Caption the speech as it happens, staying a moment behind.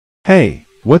Hey,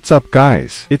 what's up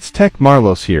guys? It's Tech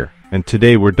Marlos here, and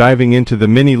today we're diving into the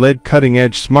mini LED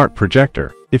cutting-edge smart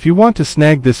projector. If you want to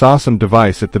snag this awesome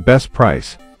device at the best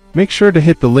price, make sure to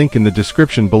hit the link in the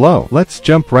description below. Let's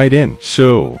jump right in.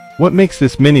 So, what makes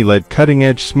this mini LED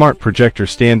cutting-edge smart projector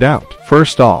stand out?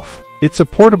 First off, it's a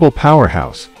portable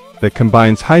powerhouse that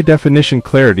combines high-definition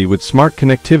clarity with smart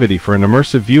connectivity for an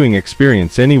immersive viewing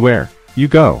experience anywhere you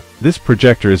go. This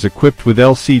projector is equipped with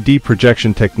LCD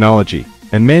projection technology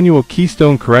and manual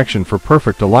keystone correction for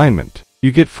perfect alignment.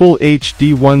 You get full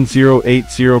HD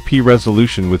 1080p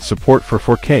resolution with support for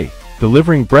 4K,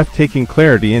 delivering breathtaking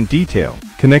clarity and detail.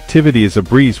 Connectivity is a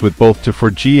breeze with both to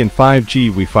 4G and 5G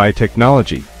Wi-Fi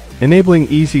technology, enabling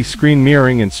easy screen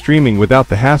mirroring and streaming without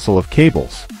the hassle of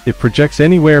cables. It projects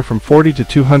anywhere from 40 to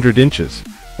 200 inches,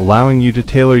 allowing you to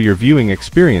tailor your viewing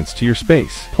experience to your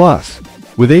space. Plus,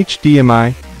 with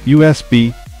HDMI,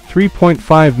 USB,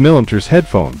 3.5mm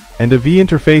headphone, and AV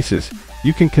interfaces,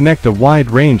 you can connect a wide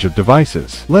range of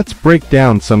devices. Let's break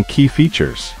down some key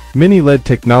features. Mini LED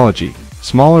technology,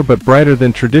 smaller but brighter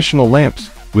than traditional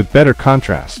lamps, with better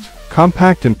contrast.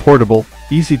 Compact and portable,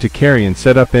 easy to carry and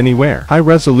set up anywhere. High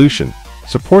resolution,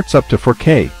 supports up to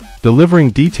 4K,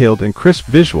 delivering detailed and crisp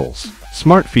visuals.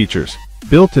 Smart features,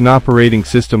 built-in operating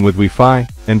system with Wi-Fi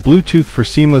and Bluetooth for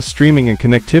seamless streaming and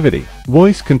connectivity.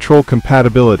 Voice control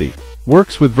compatibility,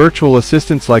 works with virtual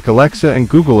assistants like Alexa and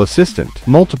Google Assistant.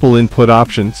 Multiple input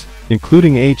options,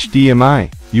 including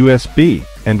HDMI, USB,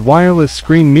 and wireless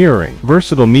screen mirroring.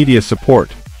 Versatile media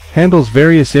support, handles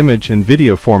various image and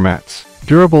video formats.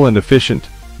 Durable and efficient,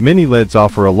 mini LEDs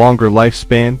offer a longer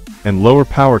lifespan and lower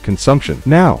power consumption.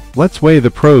 Now, let's weigh the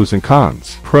pros and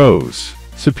cons. Pros: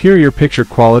 superior picture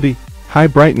quality, high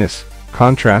brightness,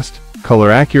 contrast, color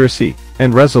accuracy,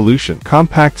 and resolution.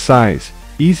 Compact size,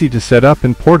 easy to set up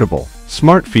and portable.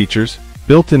 Smart features,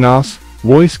 built-in OS,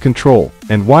 voice control,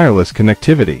 and wireless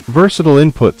connectivity. Versatile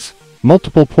inputs,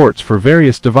 multiple ports for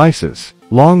various devices.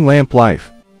 Long lamp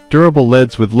life, durable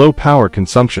LEDs with low power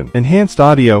consumption. Enhanced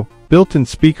audio, built-in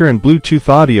speaker and Bluetooth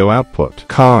audio output.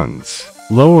 Cons: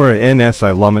 lower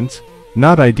NSI lumens,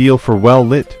 not ideal for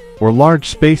well-lit or large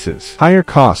spaces. Higher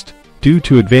cost, due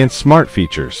to advanced smart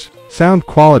features. Sound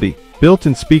quality,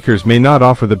 built-in speakers may not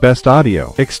offer the best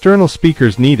audio. External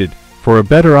speakers needed for a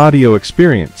better audio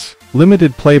experience.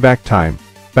 Limited playback time,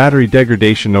 battery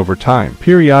degradation over time.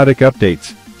 Periodic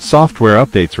updates, software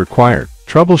updates required.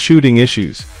 Troubleshooting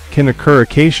issues can occur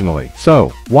occasionally.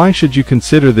 So, why should you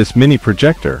consider this mini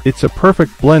projector? It's a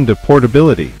perfect blend of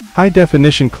portability,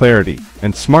 high-definition clarity,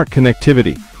 and smart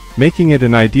connectivity, making it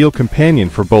an ideal companion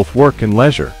for both work and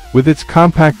leisure. With its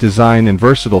compact design and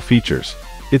versatile features,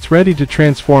 it's ready to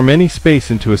transform any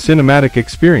space into a cinematic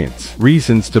experience.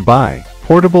 Reasons to buy: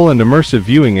 portable and immersive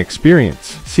viewing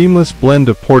experience, seamless blend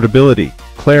of portability,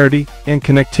 clarity, and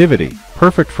connectivity,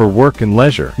 perfect for work and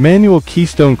leisure. Manual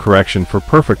keystone correction for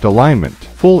perfect alignment.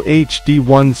 Full HD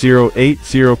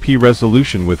 1080p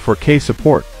resolution with 4K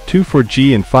support.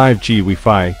 4G and 5G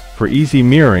Wi-Fi for easy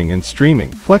mirroring and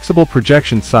streaming. Flexible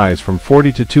projection size from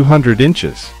 40 to 200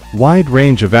 inches. Wide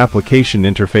range of application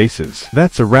interfaces.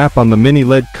 That's a wrap on the mini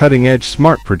LED cutting-edge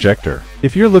smart projector.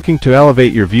 If you're looking to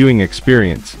elevate your viewing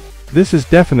experience, this is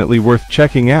definitely worth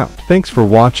checking out. Thanks for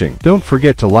watching. Don't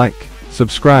forget to like,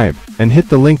 subscribe, and hit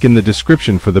the link in the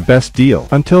description for the best deal.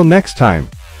 Until next time,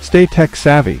 stay tech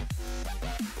savvy.